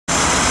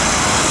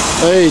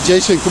Hey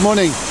Jason, good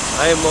morning.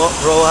 Hi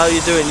bro, how you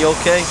doing? You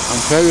okay?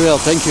 I'm very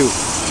well, thank you.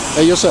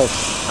 Hey, yourself?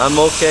 I'm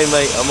okay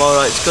mate, I'm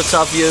alright. It's good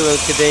to have you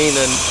and Kadeen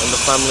and the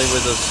family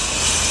with us.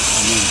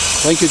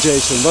 Thank you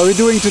Jason. What are we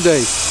doing today?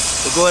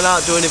 We're going out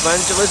doing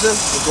evangelism.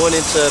 We're going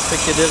into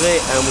Piccadilly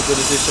and we're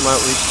going to do some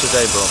outreach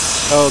today, bro.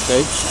 Oh,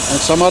 okay.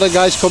 And some other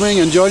guys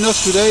coming and join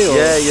us today? Or?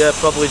 Yeah,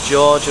 probably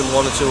George and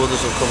one or two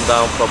others will come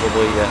down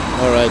probably,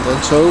 yeah. Alright,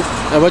 and so,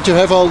 what you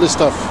have all this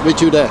stuff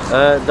with you there?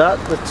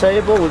 The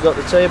table, we've got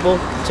the table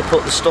to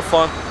put the stuff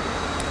on.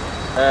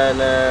 And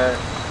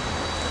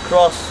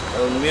cross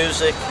and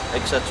music,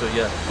 etc.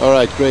 yeah.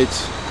 Alright, great.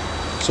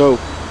 So,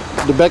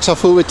 the bags are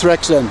full with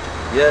tracks then?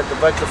 Yeah, the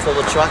bags are full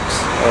of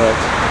tracks.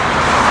 Alright.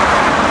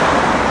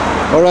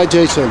 Alright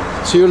Jason,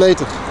 see you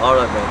later.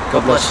 Alright mate,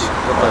 God bless you.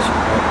 God bless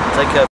you. Take care.